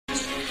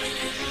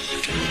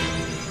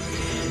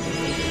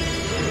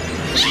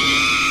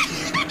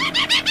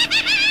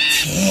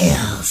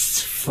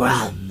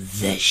from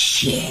the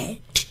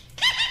shit.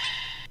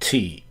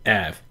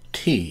 TFTS,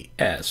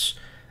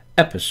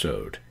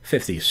 episode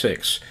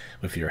 56,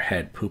 with your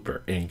head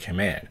pooper in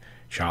command,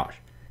 Josh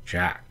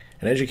Jack.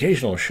 An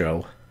educational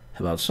show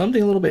about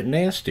something a little bit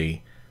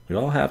nasty we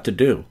all have to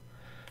do.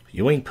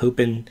 You ain't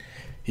pooping,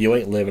 you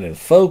ain't living in,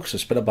 folks.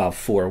 It's been about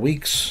 4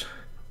 weeks,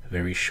 a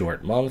very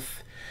short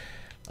month,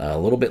 a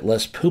little bit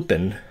less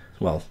pooping,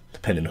 well,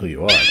 depending who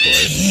you are, of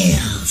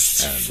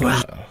course.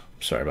 And,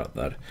 sorry about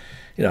that.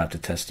 You know, I have to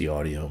test the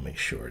audio, make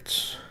sure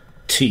it's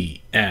TF.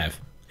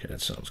 Okay,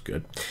 that sounds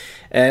good.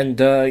 And,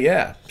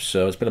 yeah,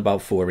 so it's been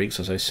about 4 weeks,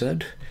 as I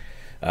said.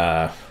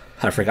 I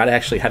forgot I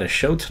actually had a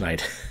show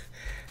tonight.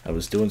 I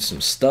was doing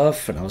some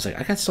stuff, and I was like,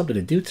 I got something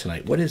to do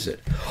tonight. What is it?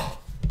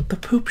 The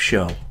poop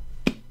show.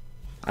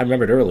 I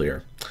remembered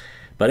earlier.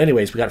 But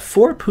anyways, we got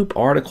 4 poop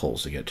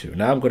articles to get to.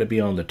 Now I'm going to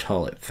be on the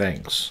toilet.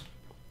 Thanks,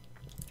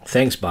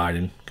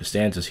 Biden.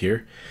 Costanza's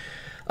here.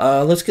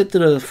 Let's get to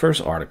the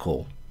first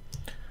article.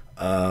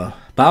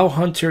 Bow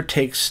hunter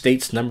takes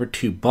state's number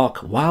 2 buck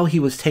while he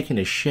was taking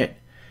a shit.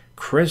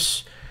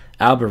 Chris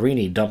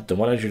Alberini dumped the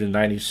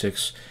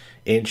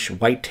 196-inch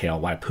whitetail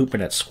while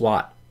pooping at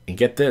squat. And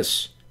get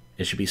this,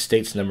 it should be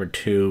state's number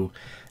 2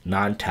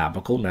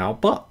 non-topical now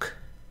buck.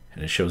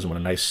 And it shows him with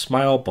a nice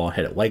smile,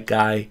 bald-headed white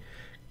guy,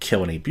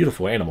 killing a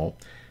beautiful animal.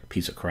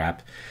 Piece of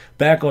crap.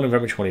 Back on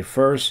November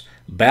 21st,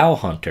 Bow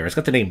hunter, it's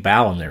got the name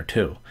Bow in there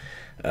too,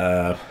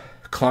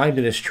 climbed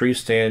in his tree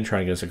stand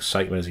trying to get his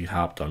excitement as he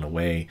hopped on the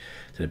way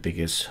to the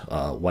biggest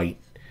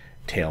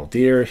white-tailed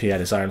deer he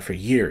had his eye on for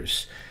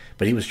years.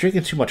 But he was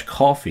drinking too much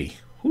coffee.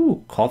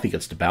 Ooh, coffee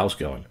gets the bowels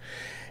going.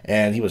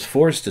 And he was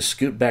forced to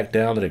scoot back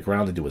down to the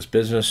ground to do his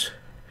business.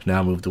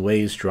 Now moved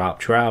away,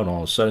 dropped trout, and all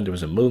of a sudden there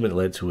was a movement that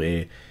led to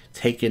a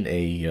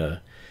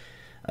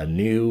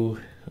new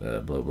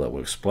we'll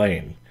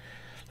explain.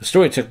 The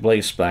story took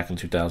place back in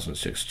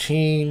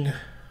 2016.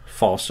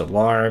 False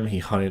alarm. He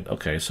hunted.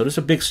 Okay, so there's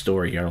a big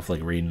story here. I don't feel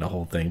like reading the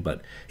whole thing,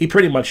 but he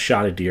pretty much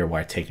shot a deer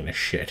while taking a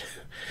shit.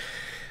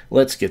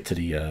 Let's get to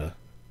the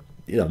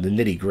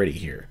nitty gritty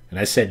here. And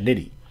I said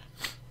nitty.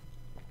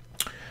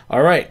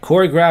 All right,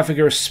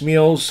 choreographer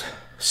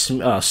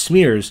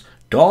smears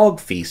dog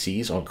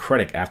feces on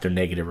critic after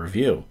negative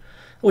review.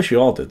 I wish we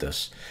all did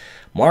this.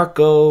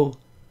 Marco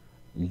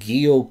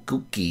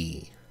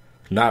Giogucci,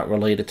 not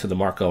related to the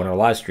Marco in our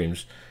live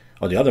streams,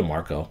 or the other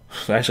Marco,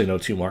 I actually know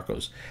 2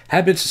 Marcos,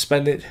 had been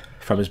suspended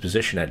from his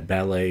position at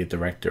ballet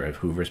director at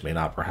Hoover's Main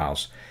Opera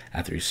House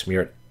after he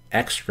smeared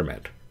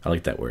excrement, I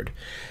like that word,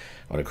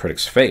 on a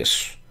critic's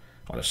face.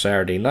 On a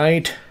Saturday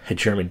night, a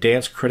German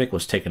dance critic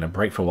was taking a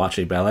break from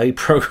watching a ballet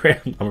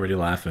program, I'm already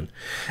laughing,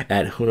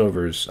 at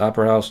Hoover's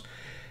Opera House.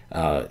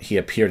 He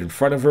appeared in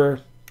front of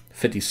her.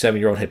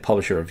 57-year-old had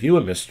published a review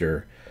of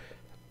Mr.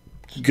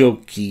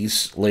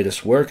 Giogucci's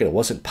latest work, and it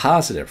wasn't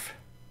positive.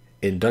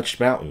 In Dutch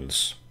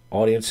mountains,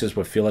 audiences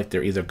would feel like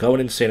they're either going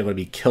insane or going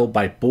to be killed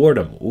by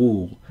boredom.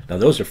 Ooh, now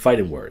those are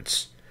fighting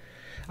words.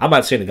 I'm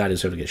not saying the guy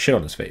deserved to get shit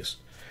on his face.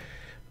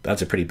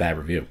 That's a pretty bad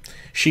review.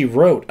 She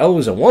wrote, "Oh, it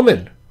was a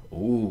woman."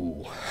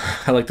 Ooh,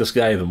 I like this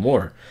guy even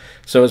more.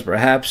 So it's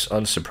perhaps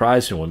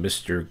unsurprising when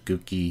Mr.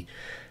 Giogucci,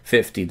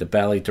 50, the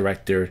ballet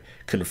director,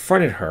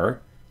 confronted her,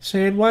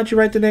 saying, "Why'd you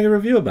write the negative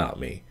review about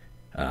me?"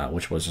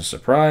 Which was a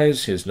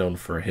surprise. He's known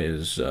for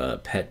his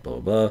pet, blah,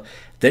 blah, blah.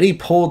 Then he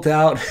pulled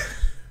out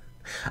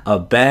a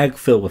bag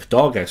filled with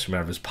dog excrement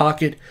out of his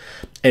pocket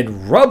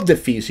and rubbed the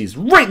feces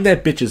right in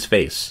that bitch's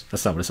face.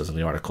 That's not what it says in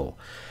the article.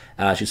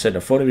 She said in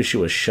a photo she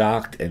was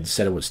shocked and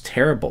said it was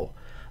terrible.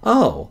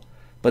 Oh,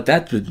 but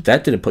that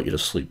didn't put you to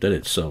sleep, did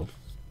it? So,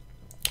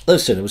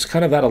 listen, it was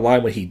kind of out of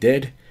line what he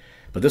did,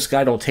 but this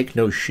guy don't take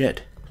no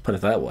shit. Put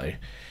it that way.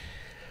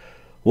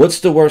 What's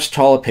the worst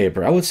toilet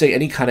paper? I would say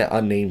any kind of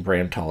unnamed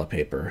brand toilet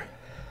paper.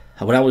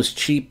 When I was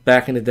cheap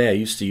back in the day, I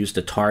used to use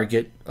the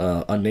Target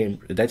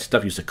unnamed. That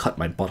stuff used to cut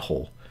my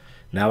butthole.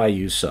 Now I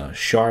use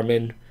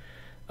Charmin,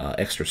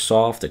 extra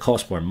soft. It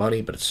costs more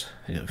money, but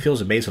it feels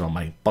amazing on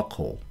my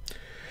butthole.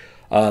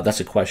 That's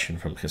a question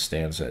from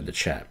Costanza in the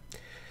chat.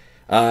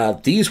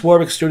 These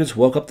Warwick students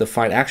woke up to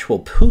find actual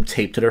poop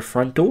taped to their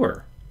front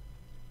door.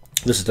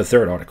 This is the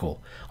third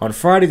article. On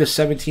Friday, the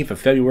 17th of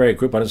February, a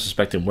group of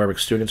unsuspecting Warwick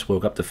students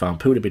woke up to find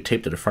poo to be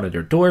taped to the front of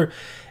their door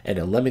at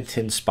a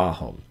Leamington spa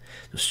home.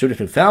 The student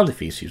who found the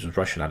feces was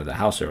rushing out of the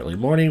house early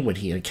morning when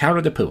he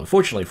encountered the poo.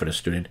 Unfortunately for the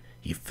student,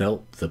 he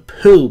felt the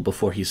poo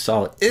before he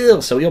saw it.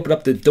 Ew! So he opened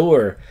up the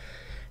door,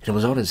 and it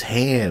was on his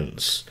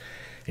hands.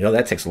 You know,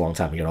 that takes a long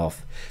time to get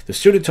off. The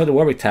student told the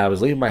Warwick tab, "I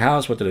was leaving my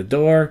house, went to the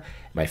door,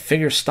 my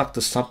finger stuck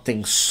to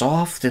something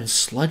soft and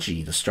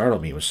sludgy to startle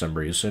me for some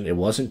reason. It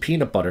wasn't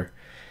peanut butter.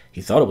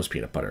 He thought it was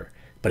peanut butter,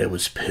 but it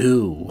was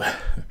poo."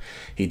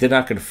 He did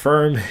not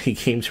confirm. He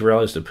came to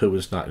realize the poo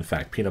was not, in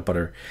fact, peanut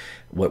butter.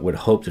 What would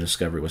hope the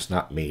discovery was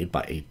not made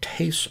by a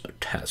taste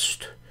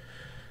test.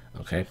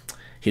 Okay.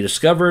 He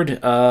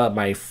discovered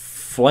my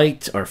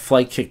flight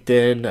kicked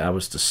in. I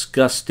was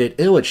disgusted.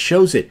 Ew, it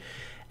shows it.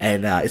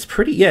 And it's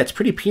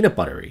pretty peanut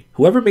buttery.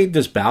 Whoever made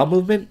this bowel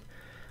movement,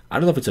 I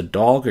don't know if it's a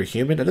dog or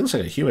human. I think it's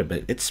like a human,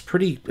 but it's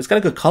got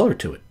a good color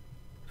to it.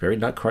 very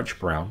nut crunch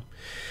brown.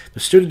 The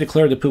student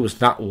declared the poo was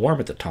not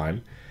warm at the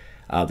time.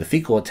 The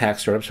fecal attack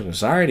stirred up some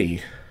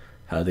anxiety.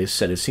 They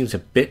said it seems a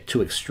bit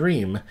too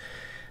extreme.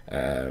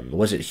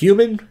 Was it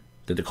human?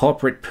 Did the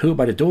culprit poo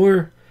by the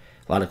door?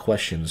 A lot of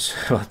questions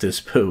about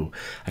this poo.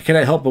 I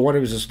cannot help but wonder,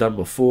 was this done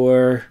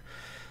before?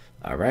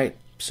 All right,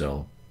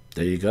 so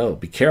there you go.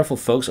 Be careful,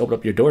 folks. Open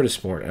up your door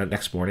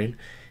next morning.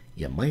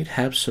 You might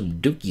have some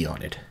dookie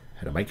on it,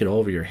 and it might get all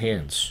over your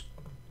hands.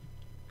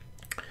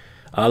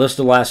 This is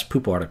the last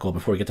poop article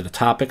before we get to the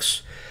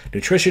topics.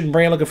 Nutrition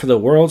brand looking for the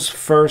world's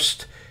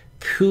first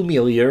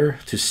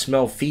poo-milier to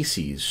smell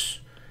feces.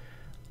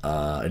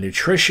 A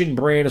nutrition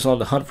brand is on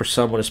the hunt for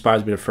someone who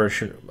aspires to be the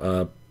first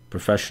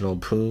professional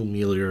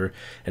poo-milier,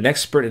 an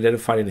expert in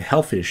identifying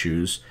health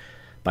issues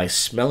by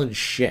smelling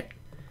shit.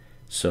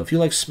 So if you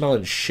like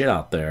smelling shit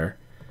out there,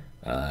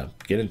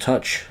 get in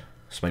touch.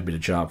 This might be the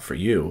job for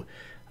you.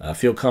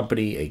 Field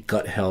Company, a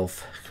gut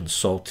health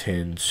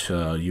consultant,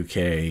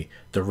 UK,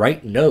 the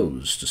right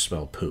nose to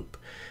smell poop.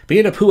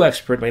 Being a poo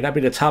expert may not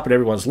be the top of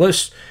everyone's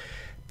list,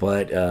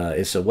 but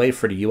it's a way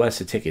for the U.S.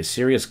 to take a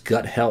serious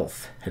gut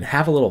health and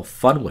have a little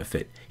fun with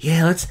it.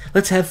 Yeah,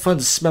 let's have fun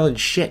smelling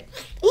shit.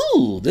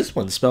 Ooh, this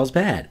one smells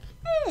bad.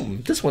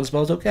 This one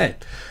smells okay.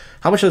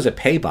 How much does it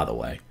pay, by the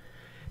way?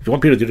 If you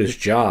want people to do this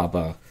job,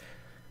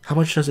 how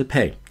much does it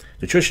pay?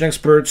 Nutrition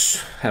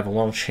experts have a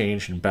long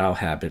change in bowel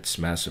habits,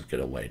 massive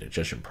getaway,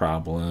 digestion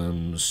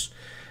problems,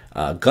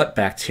 gut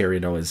bacteria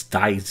known as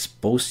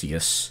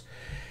Dysbiosis.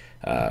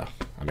 I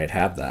might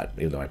have that,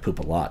 even though I poop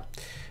a lot.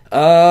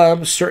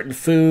 Certain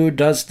food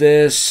does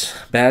this.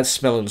 Bad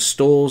smelling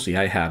stools. Yeah,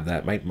 I have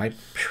that.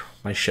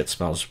 My shit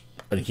smells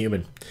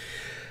inhuman.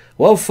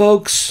 Well,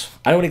 folks,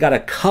 I only got a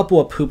couple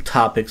of poop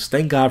topics.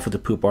 Thank God for the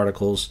poop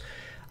articles.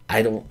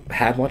 I don't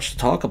have much to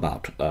talk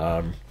about.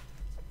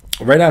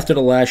 Right after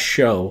the last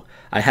show,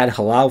 I had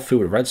halal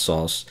food with red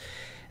sauce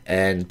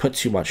and put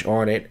too much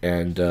on it,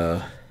 and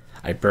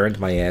I burned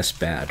my ass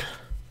bad.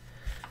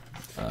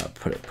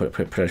 Put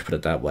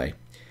it that way.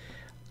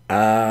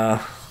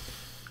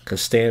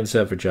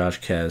 Costanza for Josh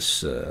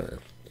Kess.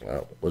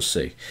 Well, we'll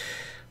see.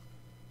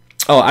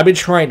 Oh, I've been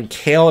trying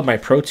kale in my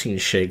protein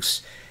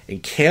shakes,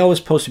 and kale is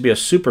supposed to be a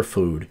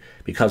superfood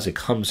because it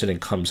comes in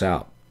and comes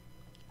out.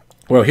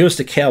 Well, here's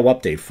the kale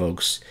update,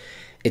 folks.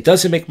 It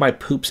doesn't make my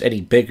poops any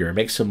bigger. It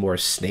makes them more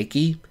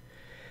snaky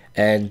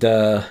and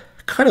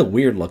kind of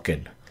weird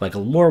looking. Like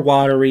more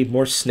watery,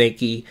 more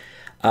snaky.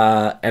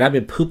 And I've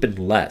been pooping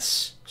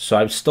less. So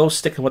I'm still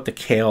sticking with the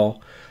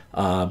kale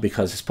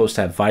because it's supposed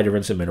to have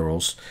vitamins and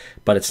minerals.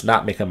 But it's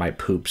not making my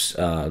poops.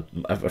 A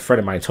friend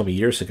of mine told me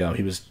years ago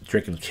he was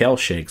drinking kale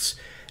shakes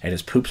and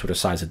his poops were the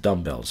size of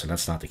dumbbells. And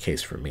that's not the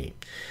case for me.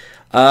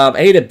 I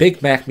ate a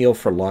Big Mac meal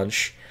for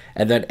lunch.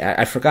 And then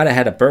I forgot I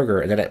had a burger.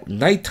 And then at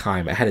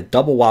nighttime, I had a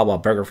double Wawa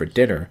burger for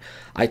dinner.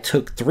 I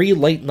took 3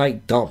 late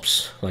night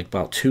dumps, like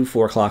about 2,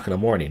 4 o'clock in the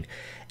morning.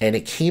 And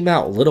it came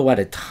out little at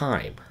a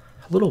time.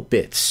 Little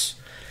bits.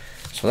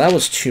 So that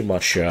was too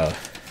much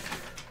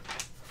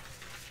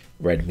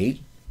red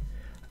meat.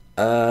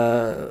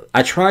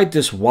 I tried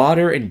this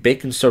water and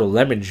baking soda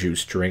lemon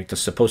juice drink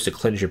that's supposed to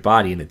cleanse your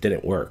body, and it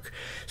didn't work.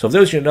 So if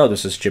those of you know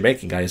this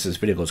Jamaican guy, this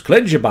video goes,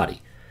 cleanse your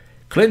body.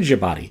 Cleanse your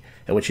body.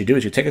 And what you do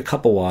is you take a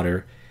cup of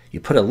water, you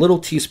put a little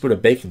teaspoon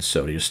of baking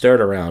soda, you stir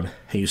it around,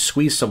 and you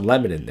squeeze some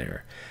lemon in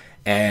there.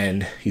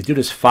 And you do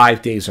this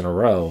 5 days in a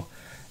row,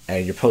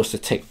 and you're supposed to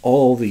take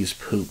all these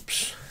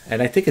poops.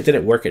 And I think it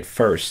didn't work at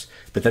first,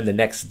 but then the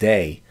next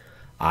day,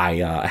 I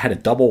had a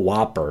double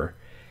Whopper,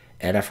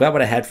 and I forgot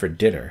what I had for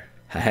dinner.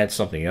 I had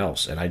something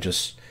else, and I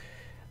just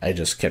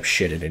kept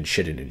shitting and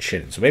shitting and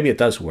shitting. So maybe it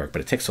does work, but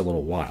it takes a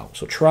little while.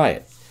 So try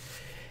it.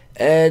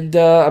 And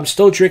I'm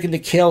still drinking the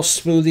kale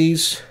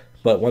smoothies.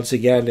 But once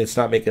again, it's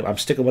not making. I'm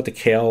sticking with the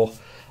kale.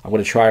 I'm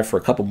going to try it for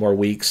a couple more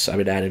weeks. I've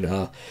been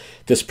adding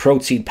this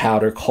protein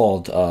powder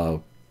called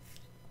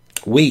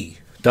Whey,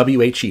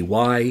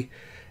 W-H-E-Y.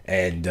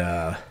 And,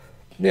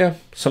 yeah,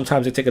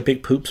 sometimes I take a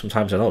big poop,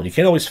 sometimes I don't. You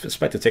can't always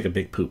expect to take a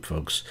big poop,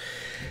 folks.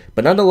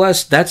 But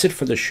nonetheless, that's it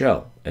for the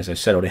show. As I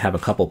said, I only have a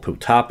couple poop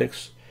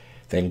topics.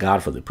 Thank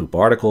God for the poop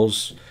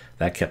articles.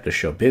 That kept the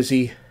show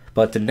busy.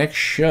 But the next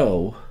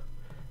show,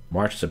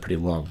 March is a pretty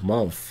long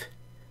month.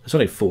 It's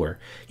only 4.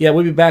 Yeah,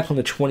 we'll be back on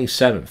the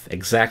 27th,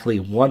 exactly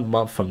 1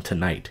 month from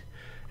tonight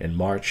in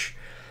March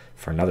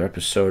for another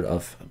episode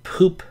of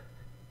Poop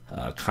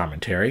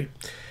Commentary.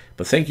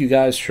 But thank you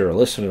guys for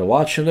listening and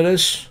watching to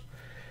this.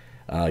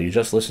 You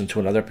just listened to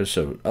another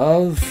episode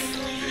of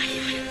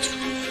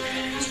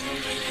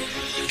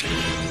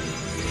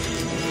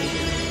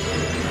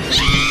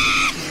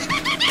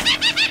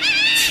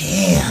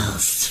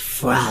Tales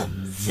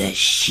from the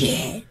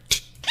Shit.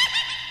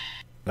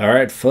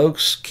 Alright,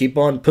 folks, keep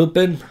on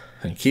pooping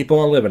and keep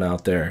on living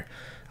out there.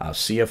 I'll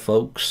see you,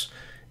 folks,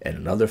 in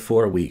another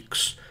 4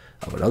 weeks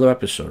of another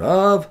episode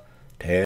of